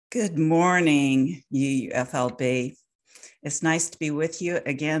Good morning, UUFLB. It's nice to be with you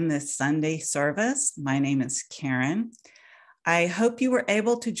again this Sunday service. My name is Karen. I hope you were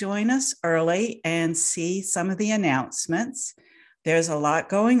able to join us early and see some of the announcements. There's a lot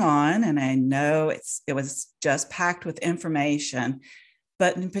going on, and I know it was just packed with information.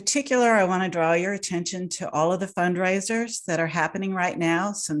 But in particular, I want to draw your attention to all of the fundraisers that are happening right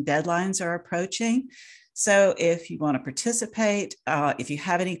now. Some deadlines are approaching. So if you want to participate, if you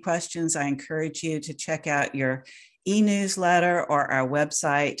have any questions, I encourage you to check out your e-newsletter or our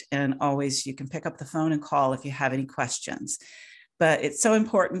website. And always you can pick up the phone and call if you have any questions. But it's so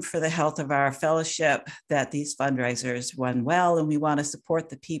important for the health of our fellowship that these fundraisers run well, and we want to support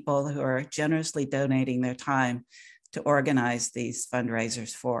the people who are generously donating their time to organize these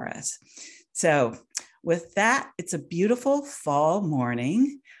fundraisers for us. So with that, it's a beautiful fall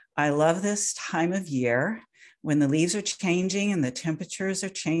morning. I love this time of year when the leaves are changing and the temperatures are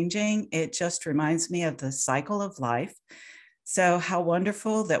changing. It just reminds me of the cycle of life. So how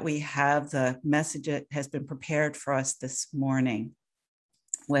wonderful that we have the message that has been prepared for us this morning.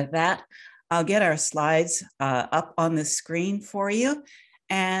 With that, I'll get our slides up on the screen for you.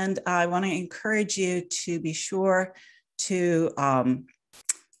 And I want to encourage you to be sure to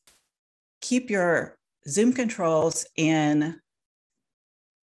keep your Zoom controls in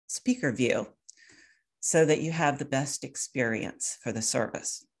speaker view so that you have the best experience for the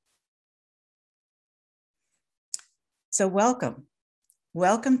service. So welcome.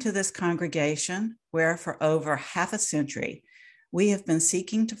 Welcome to this congregation where for over half a century, we have been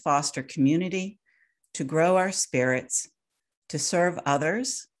seeking to foster community, to grow our spirits, to serve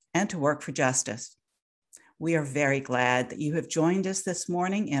others, and to work for justice. We are very glad that you have joined us this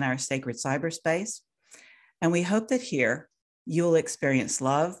morning in our sacred cyberspace, and we hope that here you will experience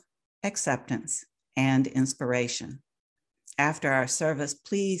love, acceptance, and inspiration. After our service,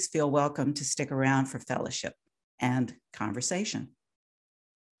 please feel welcome to stick around for fellowship and conversation.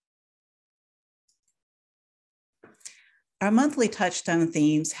 Our monthly touchstone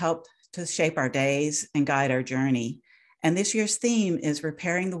themes help to shape our days and guide our journey, and this year's theme is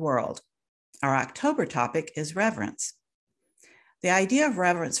repairing the world. Our October topic is reverence. The idea of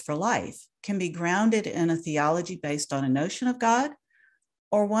reverence for life can be grounded in a theology based on a notion of God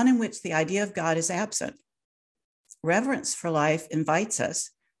or one in which the idea of God is absent. Reverence for life invites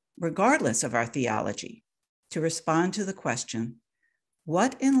us, regardless of our theology, to respond to the question,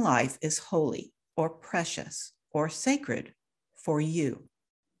 what in life is holy or precious or sacred for you?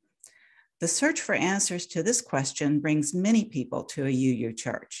 The search for answers to this question brings many people to a UU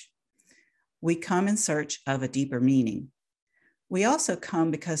church. We come in search of a deeper meaning. We also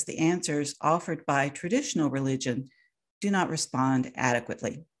come because the answers offered by traditional religion do not respond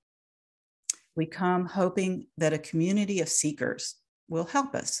adequately. We come hoping that a community of seekers will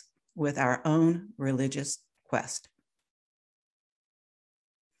help us with our own religious quest.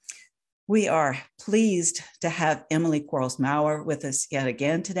 We are pleased to have Emily Quarles-Mowrer with us yet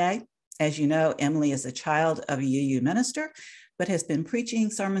again today. As you know, Emily is a child of a UU minister, but has been preaching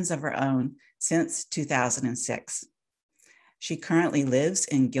sermons of her own since 2006. She currently lives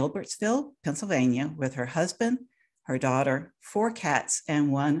in Gilbertsville, Pennsylvania, with her husband, her daughter, 4 cats,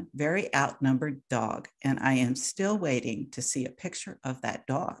 and 1 very outnumbered dog. And I am still waiting to see a picture of that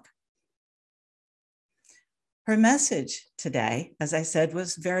dog. Her message today, as I said,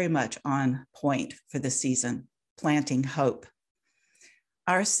 was very much on point for the season, planting hope.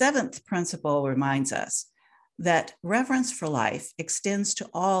 Our 7th principle reminds us that reverence for life extends to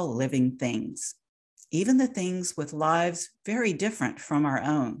all living things, even the things with lives very different from our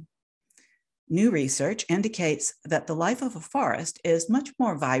own. New research indicates that the life of a forest is much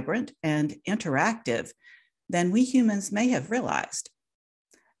more vibrant and interactive than we humans may have realized.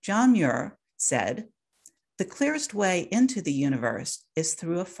 John Muir said, "The clearest way into the universe is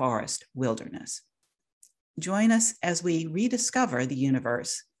through a forest wilderness." Join us as we rediscover the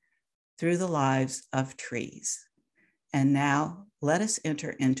universe through the lives of trees. And now let us enter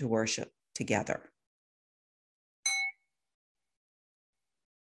into worship together.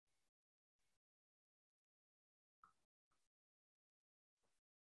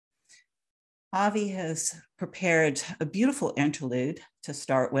 Avi has prepared a beautiful interlude to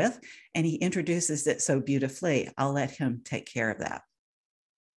start with, and he introduces it so beautifully. I'll let him take care of that.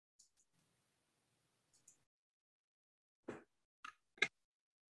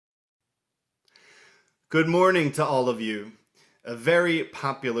 Good morning to all of you. A very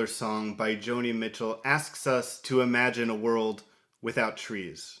popular song by Joni Mitchell asks us to imagine a world without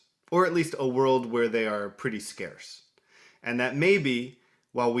trees, or at least a world where they are pretty scarce. And that maybe,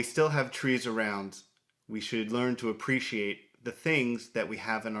 while we still have trees around, we should learn to appreciate the things that we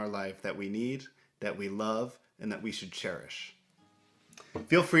have in our life that we need, that we love, and that we should cherish.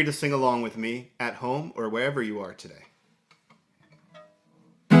 Feel free to sing along with me at home or wherever you are today.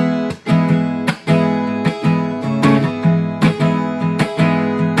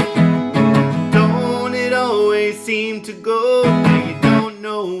 Don't it always seem to go that you don't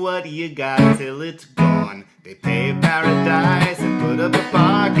know what you got till it's gone? They paved paradise and put up a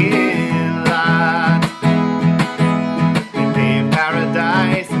parking lot. They paved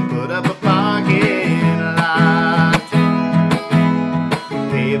paradise and put up a parking lot.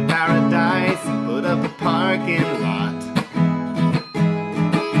 Paved paradise and put up a parking lot.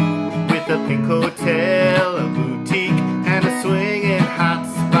 With a pink hotel, a boutique, and a swinging hot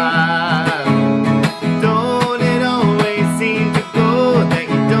spot. Don't it always seem to go that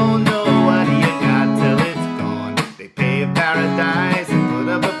you don't know what you got till it's gone? They paved paradise and put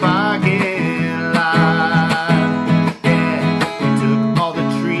up a parking lot. Yeah, they took all the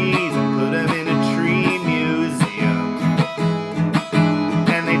trees and put them in a tree museum.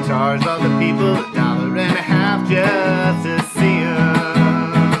 And they charged all the people $1.50 just to see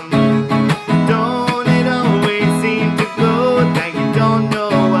them. Don't it always seem to go that you don't know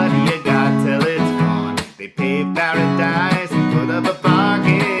what you got till it's gone? They paved paradise and put up a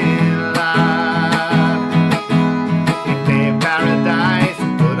parking lot. They paved paradise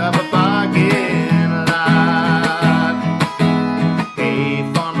and put up a parking lot. Hey,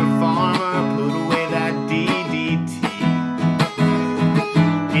 farmer, farmer, put away that DDT.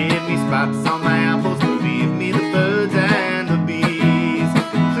 Give me spots on my apples, but leave me the birds and the bees.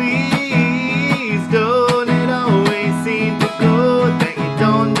 Please, don't it always seem to go that you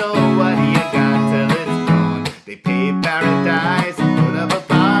don't know what you got till it's gone? They paved paradise and put up a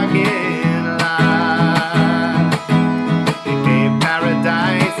parking lot. They paved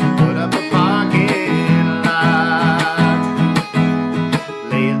paradise and put up a parking lot.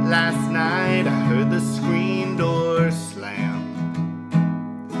 Late last night I heard the screen door slam,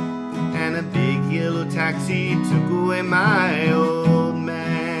 and a big yellow taxi took away my old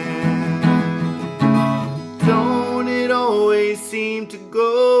man. Don't it always seem to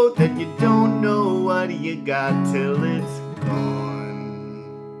go that you don't know what you got till it's gone?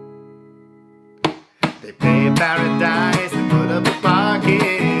 They paved paradise and put up a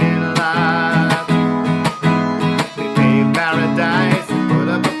parking lot. They paved paradise and put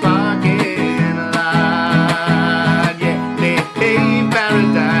up a parking lot. Yeah, they paved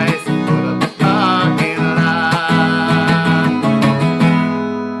paradise and put up a parking lot.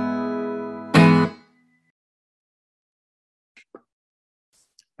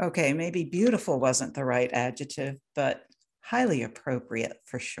 Okay, maybe beautiful wasn't the right adjective, but highly appropriate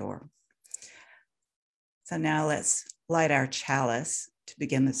for sure. So now let's light our chalice to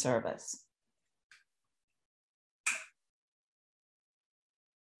begin the service.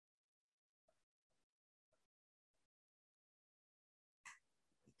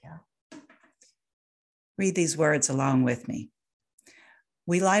 Read these words along with me.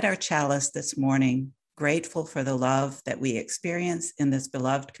 We light our chalice this morning, grateful for the love that we experience in this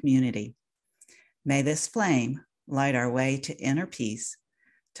beloved community. May this flame light our way to inner peace,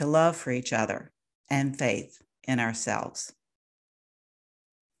 to love for each other, and faith in ourselves.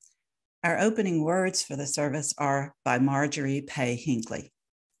 Our opening words for the service are by Marjorie Pay Hinckley.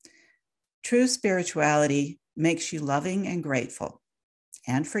 True spirituality makes you loving and grateful,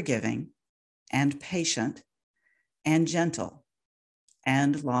 and forgiving, and patient, and gentle,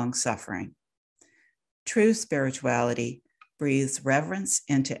 and long-suffering. True spirituality breathes reverence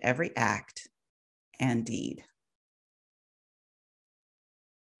into every act and deed.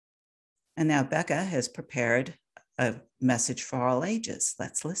 And now Becca has prepared a message for all ages.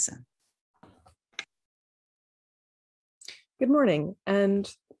 Let's listen. Good morning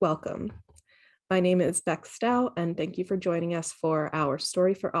and welcome. My name is Beck Stow, and thank you for joining us for our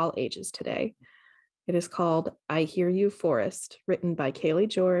story for all ages today. It is called I Hear You, Forest, written by Kaylee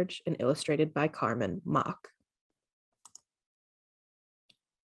George and illustrated by Carmen Mock.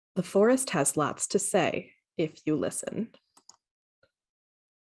 The forest has lots to say if you listen.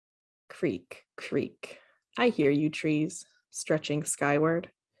 Creak, creak. I hear you, trees, stretching skyward.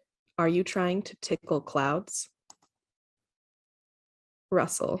 Are you trying to tickle clouds?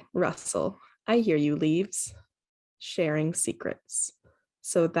 Rustle, rustle. I hear you, leaves, sharing secrets.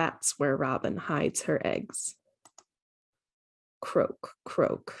 So that's where Robin hides her eggs. Croak,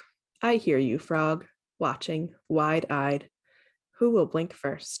 croak. I hear you, frog, watching, wide-eyed. Who will blink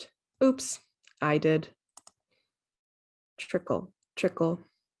first? Oops, I did. Trickle, trickle.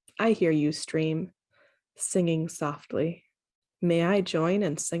 I hear you, stream, singing softly. May I join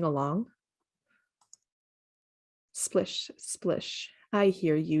and sing along? Splish, splish, I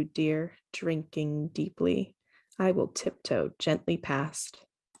hear you, dear, drinking deeply. I will tiptoe gently past.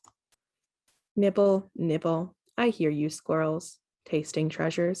 Nibble, nibble, I hear you, squirrels, tasting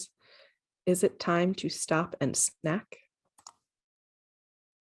treasures. Is it time to stop and snack?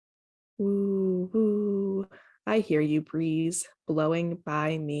 Woo, woo, I hear you, breeze, blowing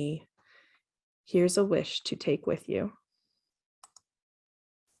by me. Here's a wish to take with you.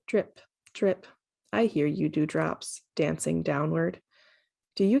 Drip, drip, I hear you, dewdrops, dancing downward.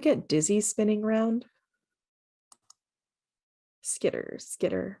 Do you get dizzy spinning round? Skitter,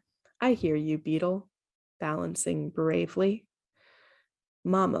 skitter, I hear you, beetle, balancing bravely.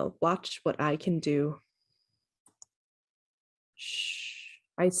 Mama, watch what I can do. Shh,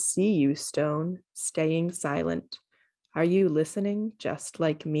 I see you, stone, staying silent. Are you listening just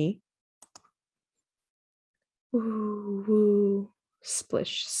like me? Woo, woo,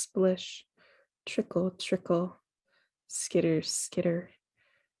 splish, splish, trickle, trickle, skitter, skitter,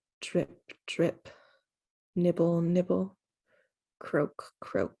 drip, drip, nibble, nibble, croak,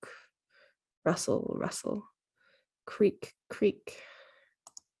 croak, rustle, rustle, creak, creak.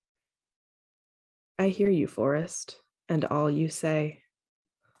 I hear you, forest, and all you say.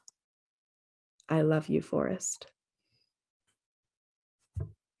 I love you, forest.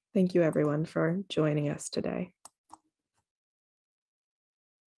 Thank you, everyone, for joining us today.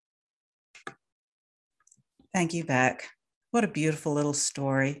 Thank you, Beck. What a beautiful little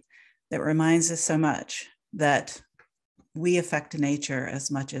story that reminds us so much that we affect nature as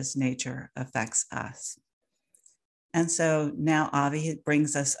much as nature affects us. And so now Avi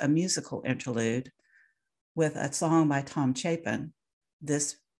brings us a musical interlude with a song by Tom Chapin,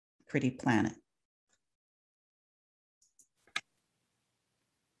 This Pretty Planet.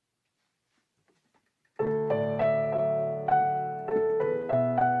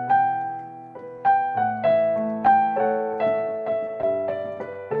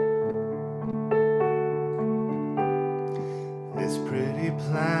 This pretty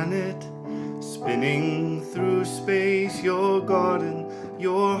planet, spinning through space, your garden,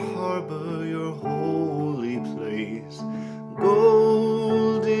 your harbor, your holy place.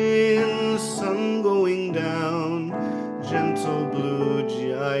 Golden sun going down, gentle blue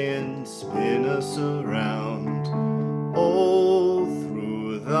giants spin us around, all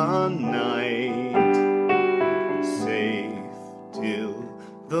through the night, safe till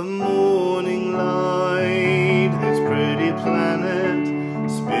the morning light. This pretty planet,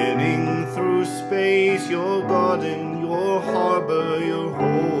 spinning through space, your garden, your harbor, your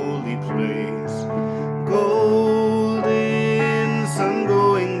holy place. Golden sun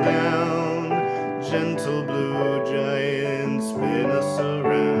going down, gentle blue giants spin us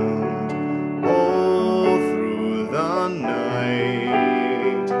around, all through the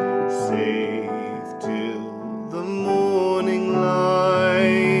night, safe till the morning light.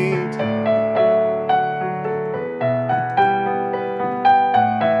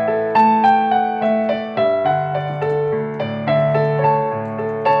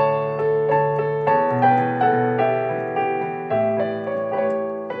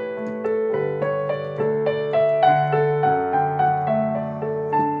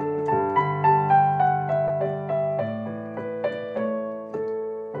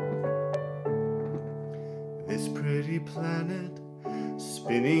 This pretty planet,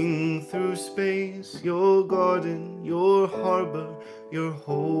 spinning through space, your garden, your harbor, your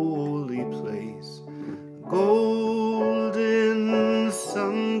holy place. Golden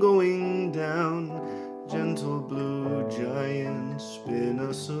sun going down, gentle blue giants spin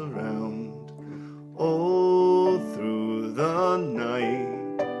us around, all through the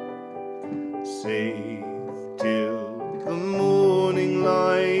night, safe till the morning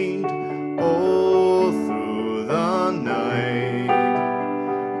light, all through the night,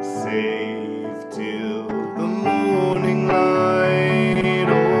 safe till the morning light,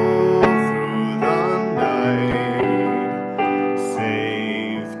 all through the night,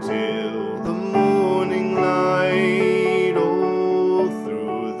 safe till the morning light, all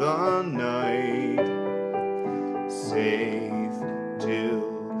through the night, safe till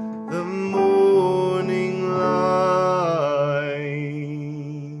the morning light.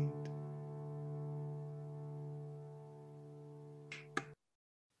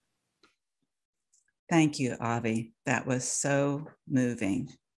 Thank you, Avi. That was so moving.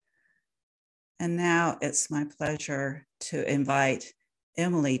 And now it's my pleasure to invite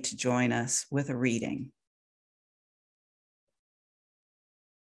Emily to join us with a reading.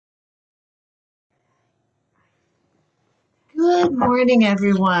 Good morning,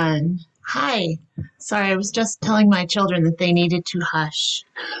 everyone. Hi. Sorry, I was just telling my children that they needed to hush.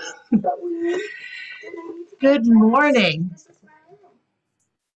 Good morning.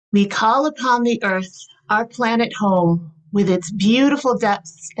 We call upon the earth, our planet home, with its beautiful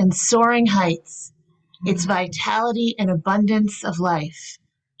depths and soaring heights, its vitality and abundance of life.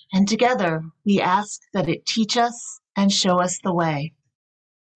 And together we ask that it teach us and show us the way.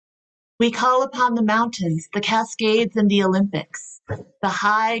 We call upon the mountains, the Cascades and the Olympics, the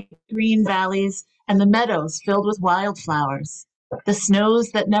high green valleys and the meadows filled with wildflowers, the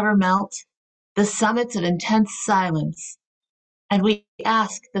snows that never melt, the summits of intense silence, and we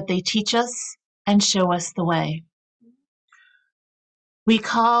ask that they teach us and show us the way. We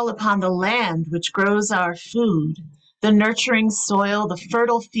call upon the land which grows our food, the nurturing soil, the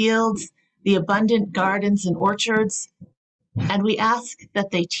fertile fields, the abundant gardens and orchards, and we ask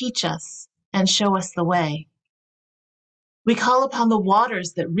that they teach us and show us the way. We call upon the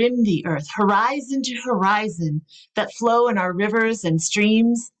waters that rim the earth, horizon to horizon, that flow in our rivers and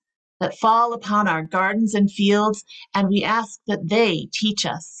streams, that fall upon our gardens and fields, and we ask that they teach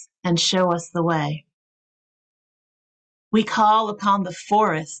us and show us the way. We call upon the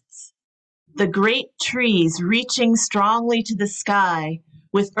forests, the great trees reaching strongly to the sky,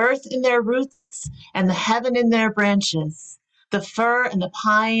 with earth in their roots and the heaven in their branches, the fir and the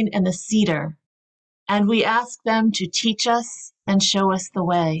pine and the cedar, and we ask them to teach us and show us the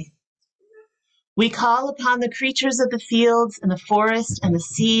way. We call upon the creatures of the fields and the forest and the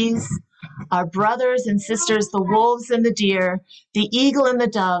seas, our brothers and sisters, the wolves and the deer, the eagle and the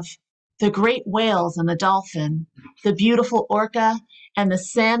dove, the great whales and the dolphin, the beautiful orca and the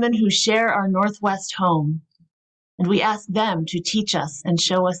salmon who share our Northwest home. And we ask them to teach us and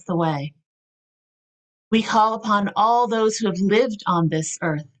show us the way. We call upon all those who have lived on this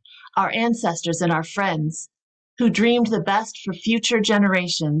earth, our ancestors and our friends, who dreamed the best for future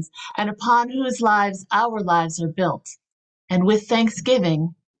generations and upon whose lives our lives are built. And with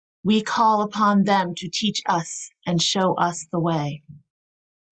thanksgiving, we call upon them to teach us and show us the way.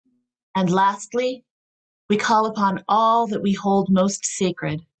 And lastly, we call upon all that we hold most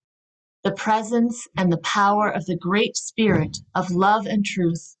sacred, the presence and the power of the great spirit of love and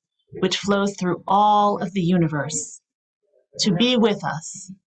truth, which flows through all of the universe, to be with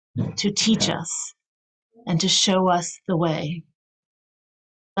us, to teach us, and to show us the way.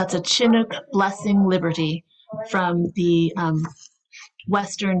 That's a Chinook blessing liberty from the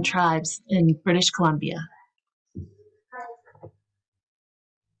Western tribes in British Columbia.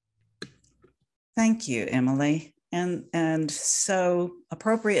 Thank you, Emily. And so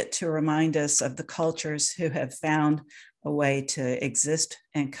appropriate to remind us of the cultures who have found a way to exist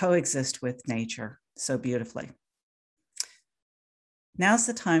and coexist with nature so beautifully. Now's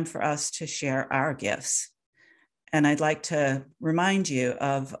the time for us to share our gifts. And I'd like to remind you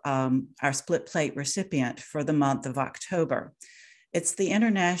of our split plate recipient for the month of October. It's the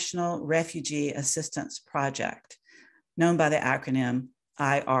International Refugee Assistance Project, known by the acronym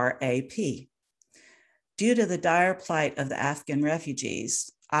IRAP. Due to the dire plight of the Afghan refugees,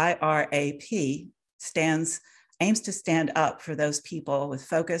 IRAP aims to stand up for those people with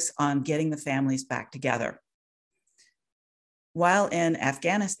focus on getting the families back together. While in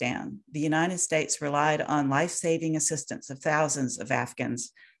Afghanistan, the United States relied on life-saving assistance of thousands of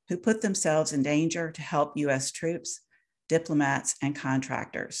Afghans who put themselves in danger to help U.S. troops, diplomats, and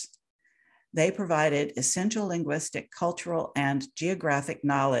contractors. They provided essential linguistic, cultural, and geographic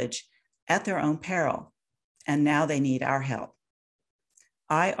knowledge at their own peril, and now they need our help.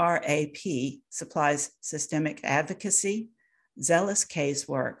 IRAP supplies systemic advocacy, zealous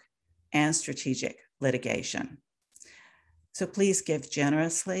casework, and strategic litigation. So please give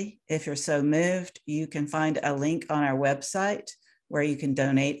generously. If you're so moved, you can find a link on our website where you can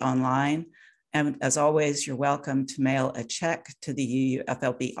donate online. And as always, you're welcome to mail a check to the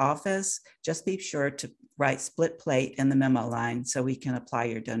UUFLB office. Just be sure to write split plate in the memo line so we can apply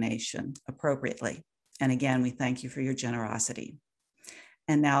your donation appropriately. And again, we thank you for your generosity.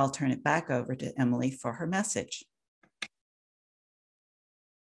 And now I'll turn it back over to Emily for her message.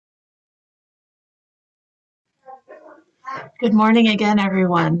 Good morning again,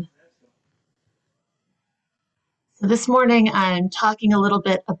 everyone. So this morning I'm talking a little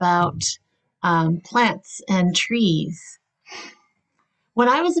bit about plants and trees. When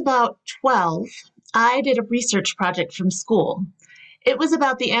I was about 12, I did a research project from school. It was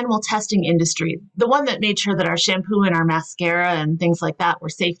about the animal testing industry, the one that made sure that our shampoo and our mascara and things like that were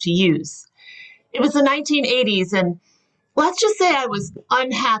safe to use. It was the 1980s, and let's just say I was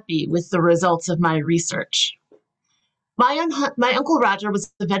unhappy with the results of my research. My Uncle Roger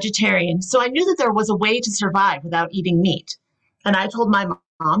was a vegetarian, so I knew that there was a way to survive without eating meat. And I told my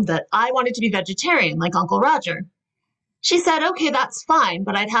mom that I wanted to be vegetarian like Uncle Roger. She said, okay, that's fine,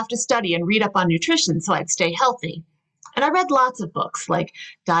 but I'd have to study and read up on nutrition so I'd stay healthy. And I read lots of books like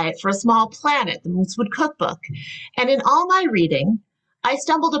Diet for a Small Planet, the Moosewood Cookbook. And in all my reading, I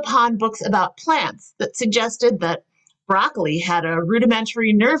stumbled upon books about plants that suggested that broccoli had a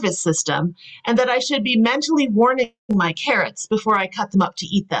rudimentary nervous system and that I should be mentally warning my carrots before I cut them up to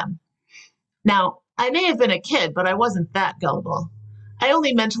eat them. Now, I may have been a kid, but I wasn't that gullible. I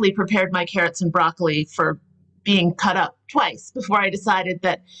only mentally prepared my carrots and broccoli for being cut up twice before I decided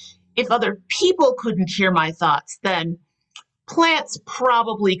that if other people couldn't hear my thoughts, then plants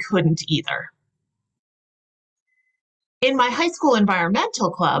probably couldn't either. In my high school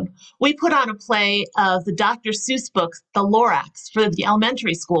environmental club, we put on a play of the Dr. Seuss book, The Lorax, for the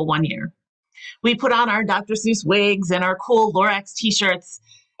elementary school one year. We put on our Dr. Seuss wigs and our cool Lorax t-shirts,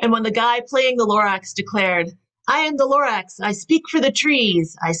 and when the guy playing the Lorax declared, "I am the Lorax, I speak for the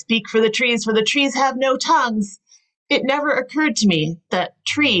trees, I speak for the trees have no tongues," it never occurred to me that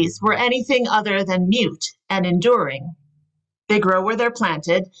trees were anything other than mute and enduring. They grow where they're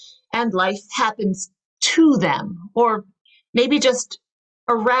planted, and life happens to them, or maybe just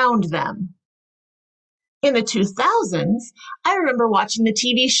around them. In the 2000s, I remember watching the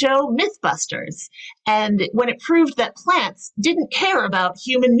TV show Mythbusters, and when it proved that plants didn't care about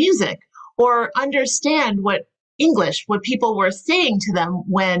human music or understand what people were saying to them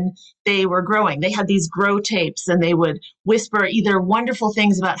when they were growing. They had these grow tapes, and they would whisper either wonderful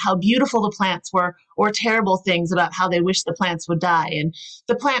things about how beautiful the plants were or terrible things about how they wished the plants would die. And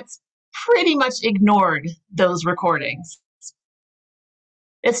the plants pretty much ignored those recordings,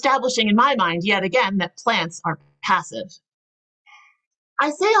 establishing in my mind yet again that plants are passive. I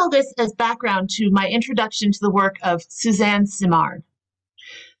say all this as background to my introduction to the work of Suzanne Simard.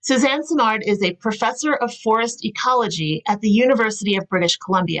 Suzanne Simard is a professor of forest ecology at the University of British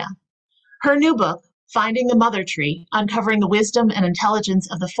Columbia. Her new book, Finding the Mother Tree, Uncovering the Wisdom and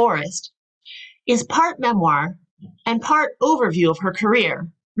Intelligence of the Forest, is part memoir and part overview of her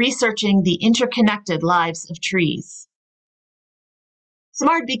career, researching the interconnected lives of trees.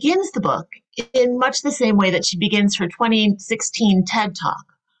 Simard begins the book in much the same way that she begins her 2016 TED Talk,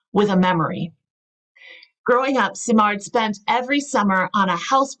 with a memory. Growing up, Simard spent every summer on a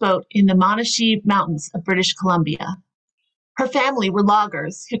houseboat in the Monashee Mountains of British Columbia. Her family were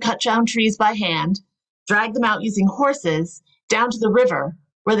loggers who cut down trees by hand, dragged them out using horses down to the river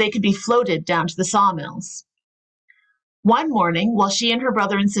where they could be floated down to the sawmills. One morning, while she and her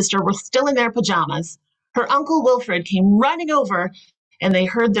brother and sister were still in their pajamas, her uncle Wilfred came running over and they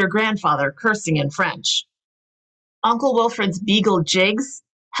heard their grandfather cursing in French. Uncle Wilfred's beagle Jigs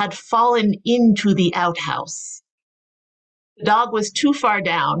had fallen into the outhouse. The dog was too far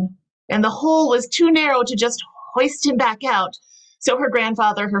down, and the hole was too narrow to just hoist him back out, so her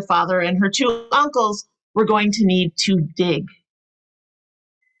grandfather, her father, and her two uncles were going to need to dig.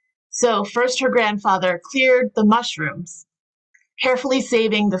 So first her grandfather cleared the mushrooms, carefully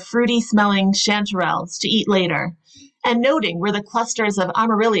saving the fruity-smelling chanterelles to eat later, and noting where the clusters of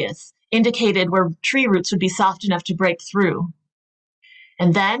amaryllis indicated where tree roots would be soft enough to break through.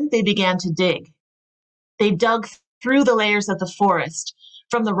 And then they began to dig. They dug through the layers of the forest,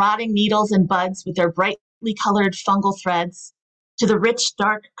 from the rotting needles and buds with their brightly colored fungal threads, to the rich,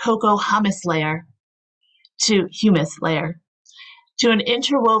 dark cocoa humus layer, to an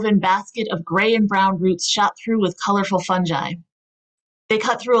interwoven basket of gray and brown roots shot through with colorful fungi. They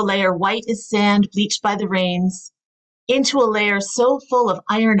cut through a layer white as sand bleached by the rains, into a layer so full of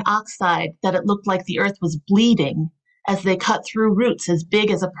iron oxide that it looked like the earth was bleeding as they cut through roots as big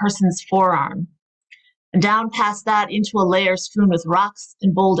as a person's forearm, and down past that into a layer strewn with rocks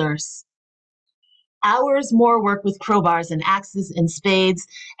and boulders. Hours more work with crowbars and axes and spades,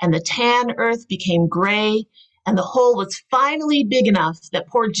 and the tan earth became gray, and the hole was finally big enough that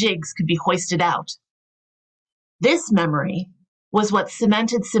poor Jigs could be hoisted out. This memory was what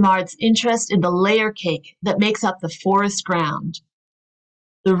cemented Simard's interest in the layer cake that makes up the forest ground.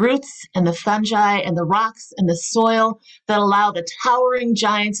 The roots and the fungi and the rocks and the soil that allow the towering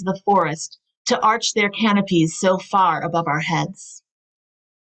giants of the forest to arch their canopies so far above our heads.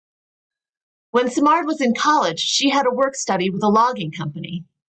 When Simard was in college, she had a work study with a logging company.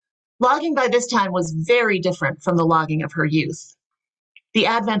 Logging by this time was very different from the logging of her youth. The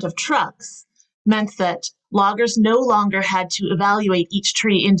advent of trucks meant that loggers no longer had to evaluate each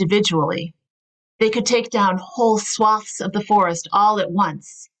tree individually. They could take down whole swaths of the forest all at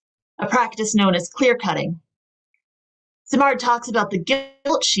once, a practice known as clear cutting. Simard talks about the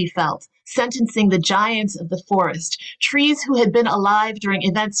guilt she felt sentencing the giants of the forest, trees who had been alive during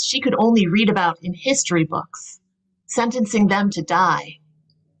events she could only read about in history books, sentencing them to die.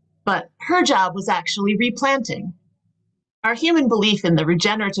 But her job was actually replanting. Our human belief in the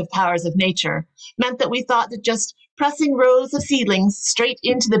regenerative powers of nature meant that we thought that just pressing rows of seedlings straight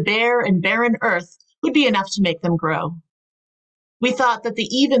into the bare and barren earth would be enough to make them grow. We thought that the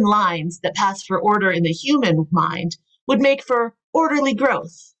even lines that pass for order in the human mind would make for orderly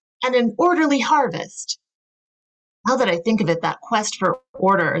growth and an orderly harvest. Now that I think of it, that quest for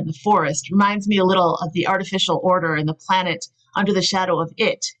order in the forest reminds me a little of the artificial order in the planet under the shadow of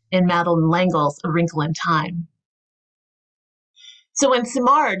it in Madeleine L'Engle's A Wrinkle in Time. So when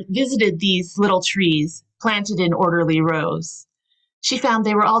Simard visited these little trees planted in orderly rows, she found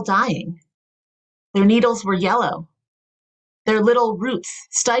they were all dying. Their needles were yellow, their little roots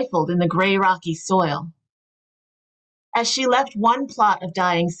stifled in the gray rocky soil. As she left one plot of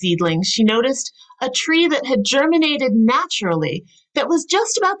dying seedlings, she noticed a tree that had germinated naturally that was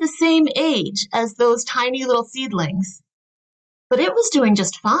just about the same age as those tiny little seedlings. But it was doing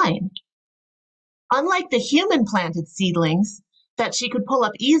just fine. Unlike the human planted seedlings that she could pull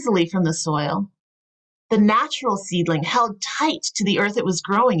up easily from the soil, the natural seedling held tight to the earth it was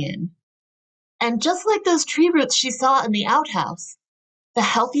growing in. And just like those tree roots she saw in the outhouse, the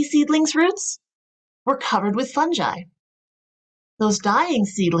healthy seedlings' roots were covered with fungi. Those dying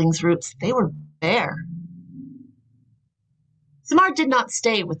seedlings' roots, they were bare. Simard did not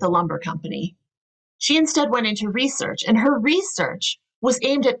stay with the lumber company. She instead went into research, and her research was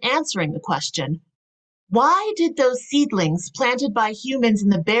aimed at answering the question, why did those seedlings planted by humans in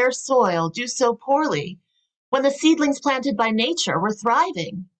the bare soil do so poorly when the seedlings planted by nature were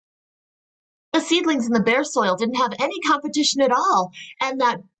thriving? The seedlings in the bare soil didn't have any competition at all, and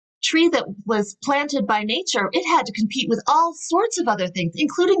that tree that was planted by nature, it had to compete with all sorts of other things,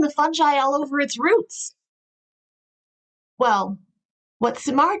 including the fungi all over its roots. Well, what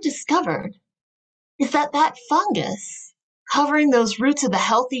Simard discovered is that that fungus covering those roots of the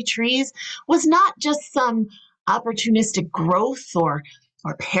healthy trees was not just some opportunistic growth or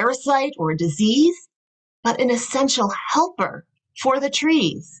parasite or disease, but an essential helper for the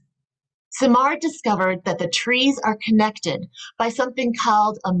trees. Simard discovered that the trees are connected by something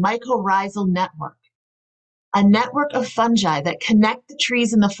called a mycorrhizal network, a network of fungi that connect the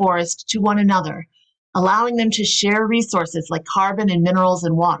trees in the forest to one another, allowing them to share resources like carbon and minerals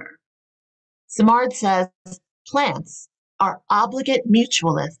and water. Simard says plants are obligate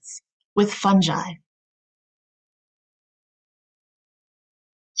mutualists with fungi.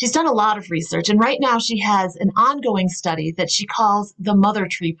 She's done a lot of research, and right now she has an ongoing study that she calls the Mother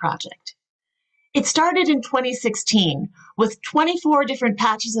Tree Project. It started in 2016 with 24 different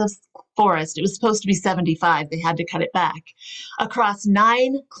patches of forest. It was supposed to be 75. They had to cut it back across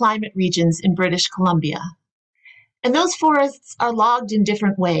 9 climate regions in British Columbia. And those forests are logged in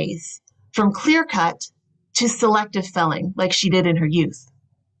different ways, from clear-cut to selective felling, like she did in her youth.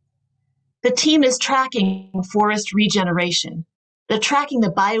 The team is tracking forest regeneration. They're tracking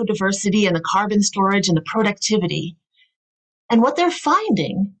the biodiversity and the carbon storage and the productivity. And what they're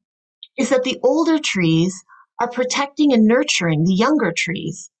finding is that the older trees are protecting and nurturing the younger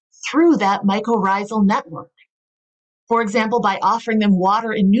trees through that mycorrhizal network. For example, by offering them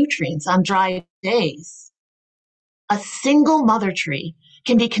water and nutrients on dry days. A single mother tree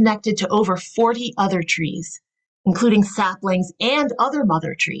can be connected to over 40 other trees, including saplings and other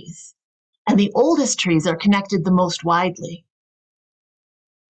mother trees. And the oldest trees are connected the most widely.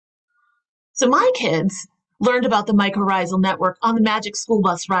 So my kids learned about the mycorrhizal network on the Magic School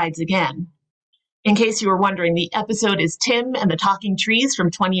Bus rides again. In case you were wondering, the episode is Tim and the Talking Trees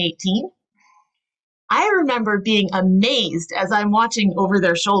from 2018. I remember being amazed as I'm watching over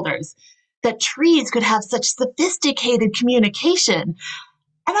their shoulders that trees could have such sophisticated communication.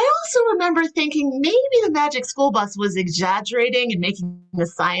 And I also remember thinking maybe the Magic School Bus was exaggerating and making the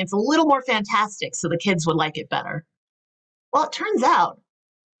science a little more fantastic so the kids would like it better. Well, it turns out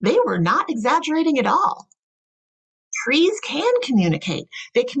they were not exaggerating at all. Trees can communicate.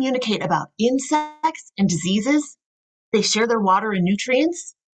 They communicate about insects and diseases. They share their water and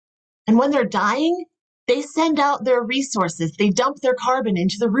nutrients. And when they're dying, they send out their resources. They dump their carbon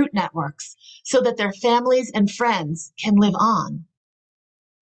into the root networks so that their families and friends can live on.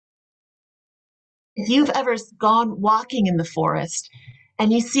 If you've ever gone walking in the forest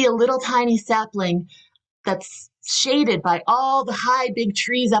and you see a little tiny sapling that's shaded by all the high big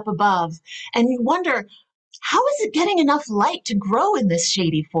trees up above, and you wonder, how is it getting enough light to grow in this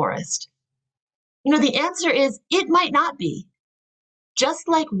shady forest? You know, the answer is it might not be. Just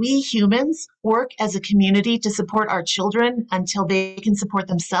like we humans work as a community to support our children until they can support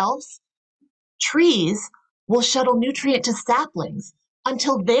themselves, trees will shuttle nutrient to saplings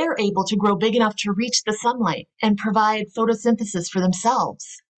until they're able to grow big enough to reach the sunlight and provide photosynthesis for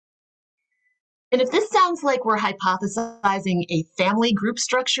themselves. And if this sounds like we're hypothesizing a family group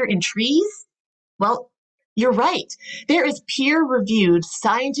structure in trees, well, you're right. There is peer-reviewed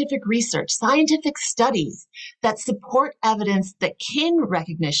scientific research, scientific studies that support evidence that kin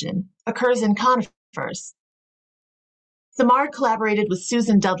recognition occurs in conifers. Simard collaborated with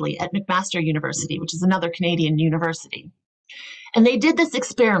Susan Dudley at McMaster University, which is another Canadian university. And they did this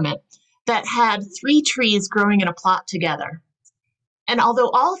experiment that had 3 trees growing in a plot together. And although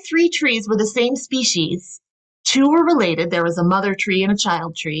all 3 trees were the same species, 2 were related. There was a mother tree and a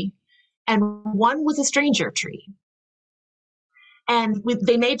child tree, and 1 was a stranger tree. And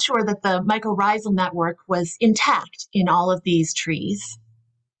they made sure that the mycorrhizal network was intact in all of these trees.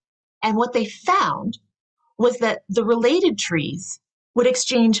 And what they found was that the related trees would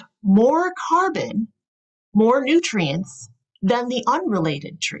exchange more carbon, more nutrients than the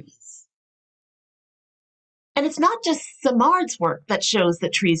unrelated trees. And it's not just Simard's work that shows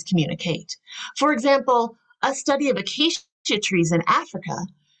that trees communicate. For example, a study of acacia trees in Africa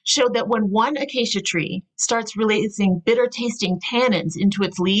showed that when one acacia tree starts releasing bitter-tasting tannins into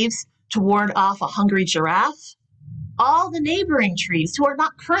its leaves to ward off a hungry giraffe, all the neighboring trees who are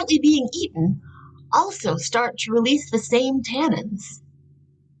not currently being eaten also start to release the same tannins.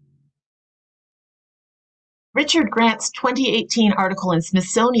 Richard Grant's 2018 article in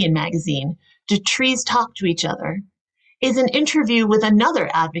Smithsonian Magazine, Do Trees Talk to Each Other?, is an interview with another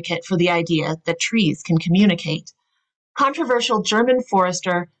advocate for the idea that trees can communicate, controversial German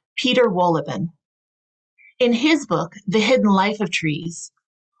forester Peter Wohlleben. In his book, The Hidden Life of Trees,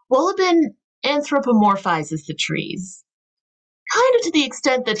 Wohlleben anthropomorphizes the trees, kind of to the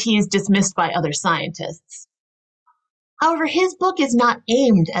extent that he is dismissed by other scientists. However, his book is not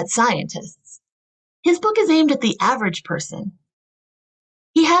aimed at scientists. His book is aimed at the average person.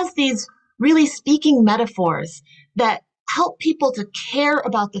 He has these really speaking metaphors that help people to care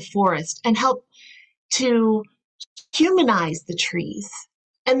about the forest and help to humanize the trees.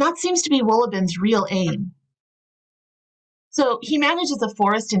 And that seems to be Wohleben's real aim. So he manages a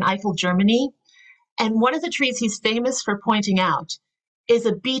forest in Eifel, Germany, and one of the trees he's famous for pointing out is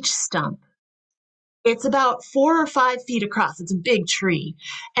a beech stump. It's about 4 or 5 feet across. It's a big tree,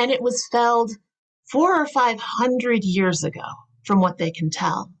 and it was felled 400 or 500 years ago, from what they can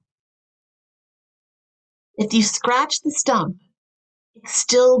tell. If you scratch the stump, it's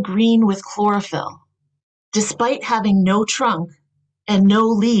still green with chlorophyll, despite having no trunk and no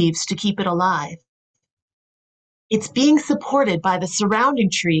leaves to keep it alive. It's being supported by the surrounding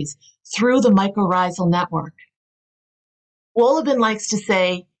trees through the mycorrhizal network. Wohlleben likes to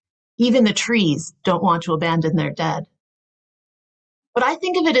say, even the trees don't want to abandon their dead. But I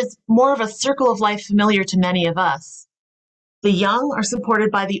think of it as more of a circle of life familiar to many of us. The young are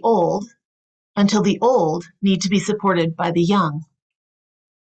supported by the old, until the old need to be supported by the young.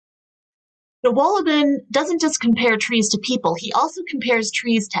 Now, Wohlleben doesn't just compare trees to people, he also compares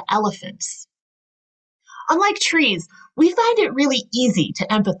trees to elephants. Unlike trees, we find it really easy to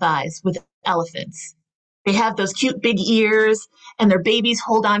empathize with elephants. They have those cute big ears, and their babies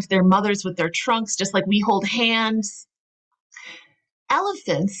hold on to their mothers with their trunks, just like we hold hands.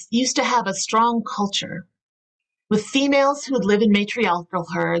 Elephants used to have a strong culture, with females who would live in matriarchal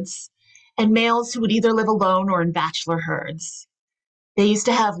herds, and males who would either live alone or in bachelor herds. They used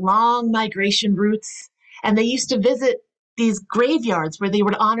to have long migration routes, and they used to visit these graveyards where they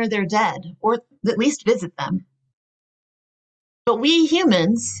would honor their dead, or at least visit them. But we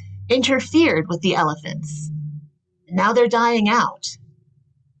humans interfered with the elephants. Now they're dying out.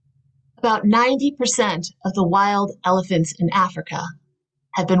 About 90% of the wild elephants in Africa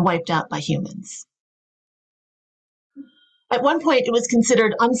have been wiped out by humans. At one point, it was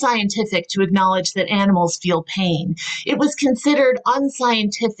considered unscientific to acknowledge that animals feel pain. It was considered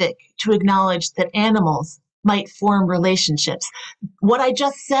unscientific to acknowledge that animals might form relationships. What I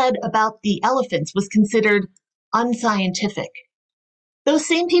just said about the elephants was considered unscientific. Those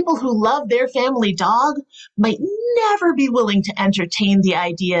same people who love their family dog might never be willing to entertain the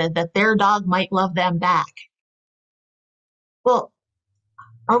idea that their dog might love them back. Well,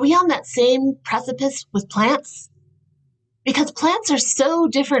 are we on that same precipice with plants? Because plants are so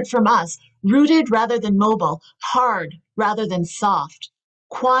different from us, rooted rather than mobile, hard rather than soft,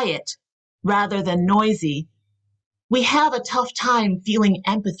 quiet rather than noisy. We have a tough time feeling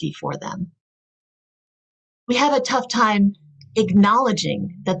empathy for them. We have a tough time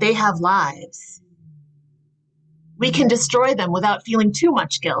acknowledging that they have lives. We can destroy them without feeling too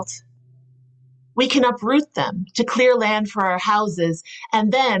much guilt. We can uproot them to clear land for our houses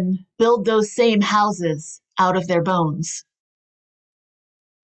and then build those same houses out of their bones.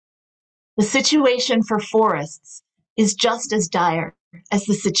 The situation for forests is just as dire as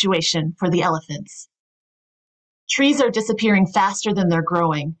the situation for the elephants. Trees are disappearing faster than they're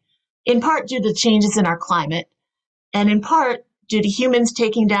growing, in part due to changes in our climate, and in part due to humans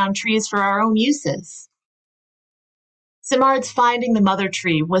taking down trees for our own uses. Simard's Finding the Mother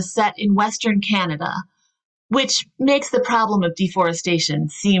Tree was set in Western Canada, which makes the problem of deforestation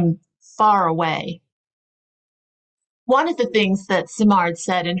seem far away. One of the things that Simard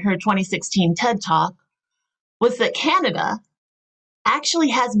said in her 2016 TED Talk was that Canada actually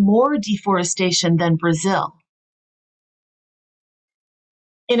has more deforestation than Brazil.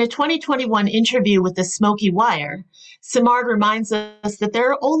 In a 2021 interview with the Smoky Wire, Simard reminds us that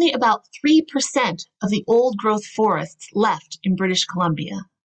there are only about 3% of the old-growth forests left in British Columbia.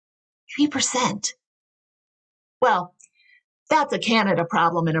 3%. Well, that's a Canada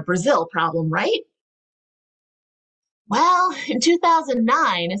problem and a Brazil problem, right? Well, in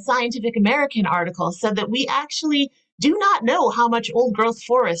 2009, a Scientific American article said that we actually do not know how much old-growth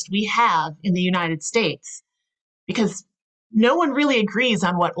forest we have in the United States, because no one really agrees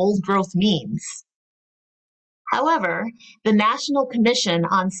on what old growth means. However, the National Commission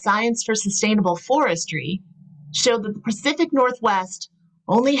on Science for Sustainable Forestry showed that the Pacific Northwest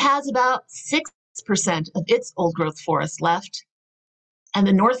only has about 6% of its old growth forest left, and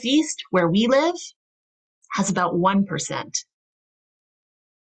the Northeast, where we live, has about 1%.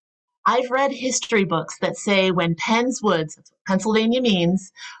 I've read history books that say when Penn's Woods, that's what Pennsylvania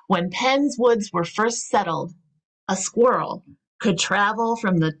means, when Penn's Woods were first settled, a squirrel could travel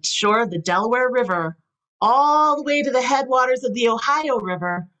from the shore of the Delaware River all the way to the headwaters of the Ohio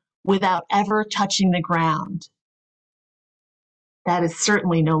River without ever touching the ground. That is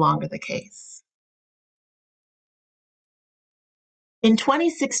certainly no longer the case. In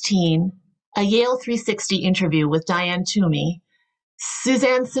 2016, a Yale 360 interview with Diane Toomey,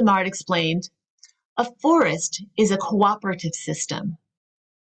 Suzanne Simard explained, "A forest is a cooperative system."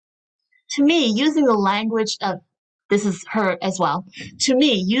 To me, using the language of, this is her as well, to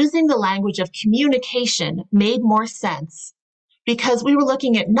me, using the language of communication made more sense because we were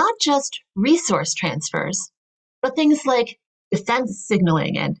looking at not just resource transfers, but things like defense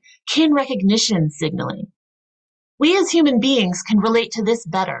signaling and kin recognition signaling. We as human beings can relate to this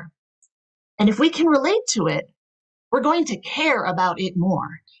better. And if we can relate to it, we're going to care about it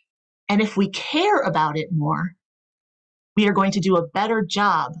more. And if we care about it more, we are going to do a better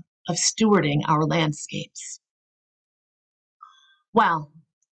job of stewarding our landscapes. Well,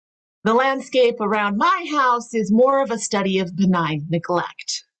 the landscape around my house is more of a study of benign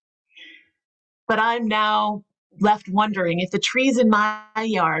neglect. But I'm now left wondering if the trees in my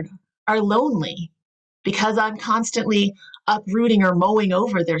yard are lonely because I'm constantly uprooting or mowing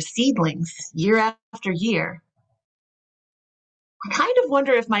over their seedlings year after year. I kind of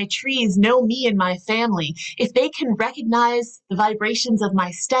wonder if my trees know me and my family, if they can recognize the vibrations of my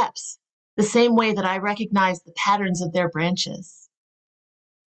steps the same way that I recognize the patterns of their branches.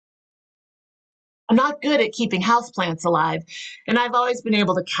 I'm not good at keeping houseplants alive, and I've always been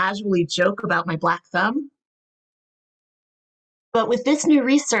able to casually joke about my black thumb. But with this new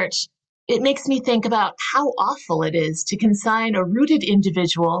research, it makes me think about how awful it is to consign a rooted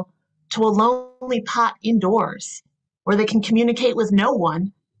individual to a lonely pot indoors, where they can communicate with no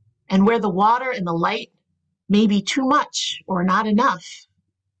one, and where the water and the light may be too much or not enough.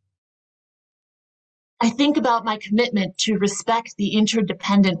 I think about my commitment to respect the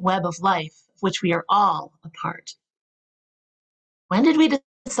interdependent web of life, of which we are all a part. When did we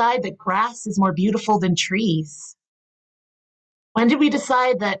decide that grass is more beautiful than trees? When did we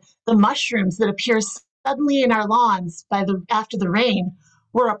decide that the mushrooms that appear suddenly in our lawns after the rain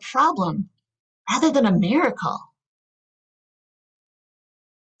were a problem rather than a miracle?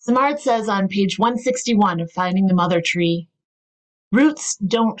 Simard says on page 161 of Finding the Mother Tree, "Roots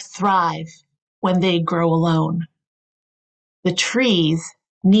don't thrive when they grow alone. The trees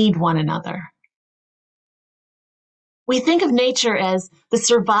need one another." We think of nature as the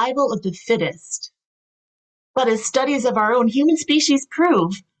survival of the fittest. But as studies of our own human species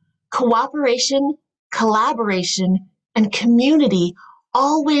prove, cooperation, collaboration, and community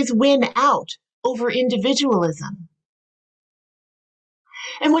always win out over individualism.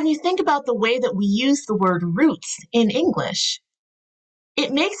 And when you think about the way that we use the word roots in English,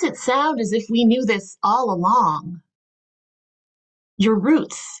 it makes it sound as if we knew this all along. Your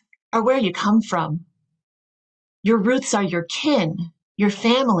roots are where you come from. Your roots are your kin, your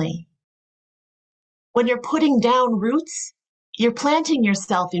family. When you're putting down roots, you're planting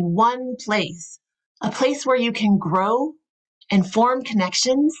yourself in one place, a place where you can grow and form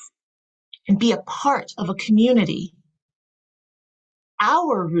connections and be a part of a community.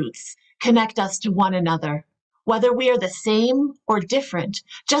 Our roots connect us to one another, whether we are the same or different,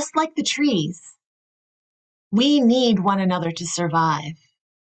 just like the trees. We need one another to survive.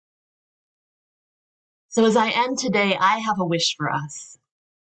 So as I end today, I have a wish for us.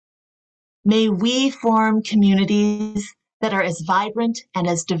 May we form communities that are as vibrant and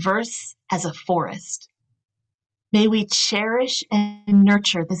as diverse as a forest. May we cherish and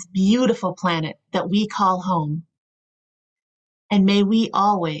nurture this beautiful planet that we call home. And may we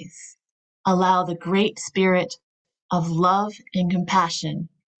always allow the great spirit of love and compassion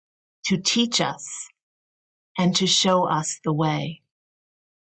to teach us and to show us the way.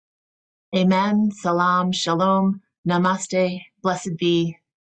 Amen, salam, shalom, namaste, blessed be,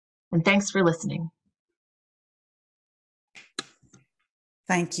 and thanks for listening.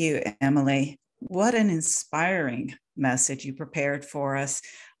 Thank you, Emily. What an inspiring message you prepared for us.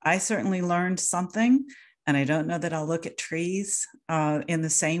 I certainly learned something, and I don't know that I'll look at trees in the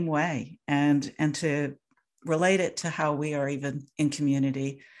same way and to relate it to how we are even in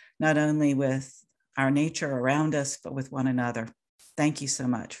community, not only with our nature around us, but with one another. Thank you so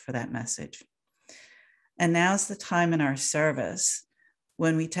much for that message. And now's the time in our service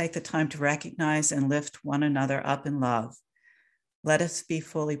when we take the time to recognize and lift one another up in love. Let us be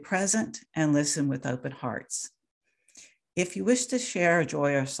fully present and listen with open hearts. If you wish to share a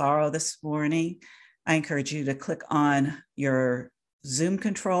joy or sorrow this morning, I encourage you to click on your Zoom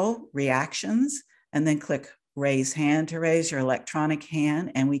control reactions and then click raise hand to raise your electronic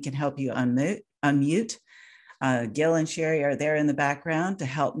hand, and we can help you unmute. Gil and Sherry are there in the background to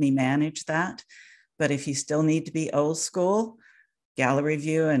help me manage that. But if you still need to be old school, gallery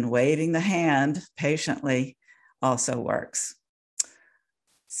view and waving the hand patiently also works.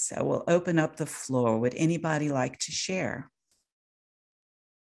 So we'll open up the floor. Would anybody like to share?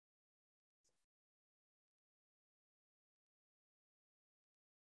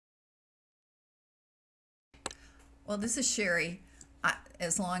 Well, this is Sherry.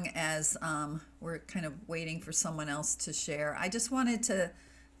 As long as we're kind of waiting for someone else to share, I just wanted to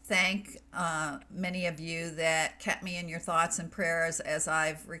thank many of you that kept me in your thoughts and prayers as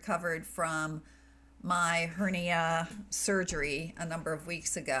I've recovered from my hernia surgery a number of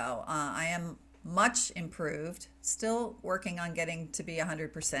weeks ago. I am much improved, still working on getting to be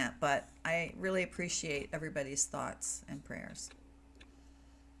 100%, but I really appreciate everybody's thoughts and prayers.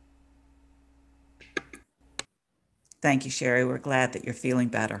 Thank you, Sherry. We're glad that you're feeling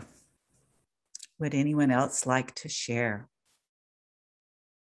better. Would anyone else like to share?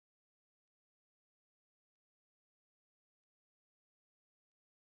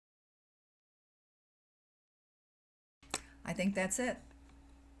 I think that's it.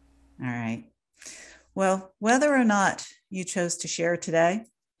 All right. Well, whether or not you chose to share today,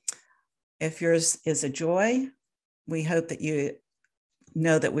 if yours is a joy, we hope that you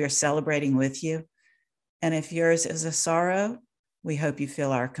know that we are celebrating with you. And if yours is a sorrow, we hope you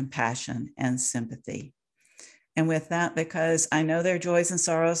feel our compassion and sympathy. And with that, because I know there are joys and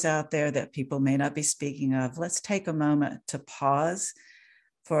sorrows out there that people may not be speaking of, let's take a moment to pause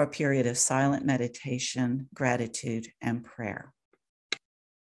for a period of silent meditation, gratitude, and prayer.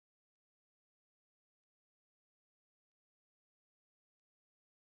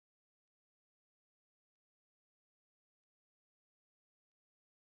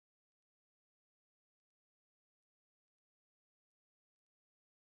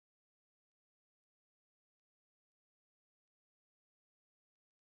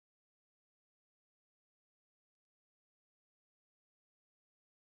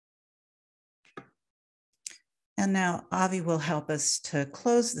 And now Avi will help us to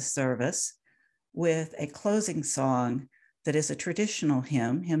close the service with a closing song that is a traditional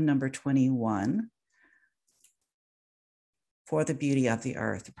hymn, hymn number 21, For the Beauty of the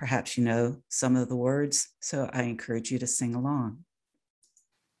Earth. Perhaps you know some of the words, so I encourage you to sing along.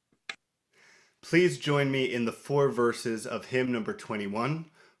 Please join me in the 4 verses of hymn number 21,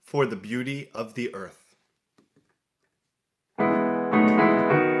 For the Beauty of the Earth.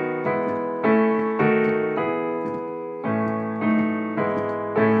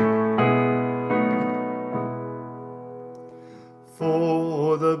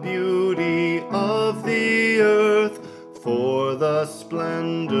 For the beauty of the earth, for the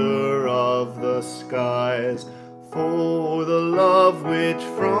splendor of the skies, for the love which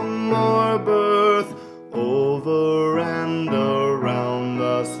from our birth over and around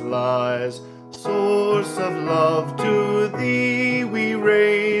us lies. Source of love, to thee we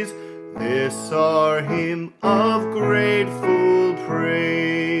raise this our hymn of grateful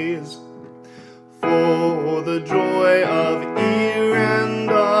praise. For the joy of ear and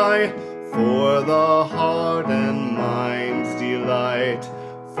eye, for the heart and mind's delight,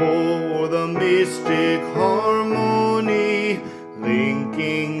 for the mystic harmony,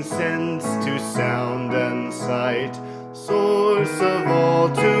 linking sense to sound and sight. Source of all,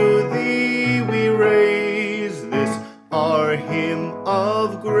 to thee we raise this our hymn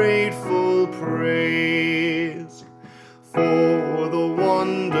of grateful praise. For the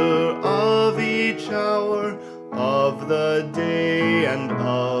wonder of each hour, of the day and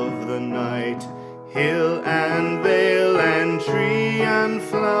of the night, hill and vale and tree and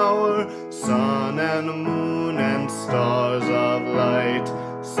flower, sun and moon and stars of light.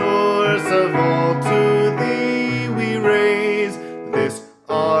 Source of all, to thee we raise this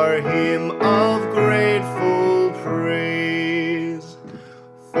our hymn of grateful praise.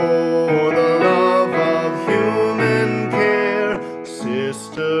 For the love of human care,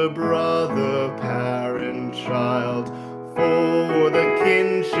 sister, brother, parent, child, for the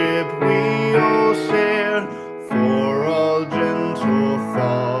kinship we all share, for all gentle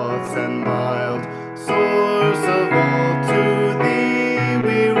thoughts and mild. Source of all, to thee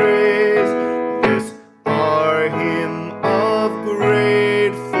we raise this our hymn of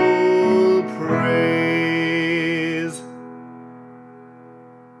grateful praise.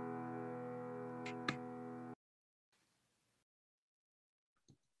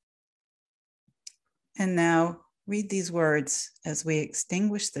 And now read these words as we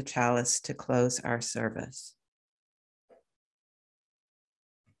extinguish the chalice to close our service.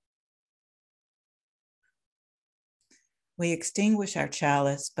 We extinguish our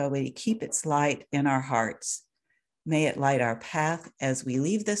chalice, but we keep its light in our hearts. May it light our path as we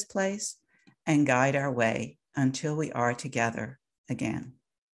leave this place and guide our way until we are together again.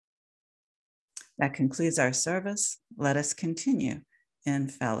 That concludes our service. Let us continue in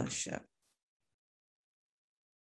fellowship.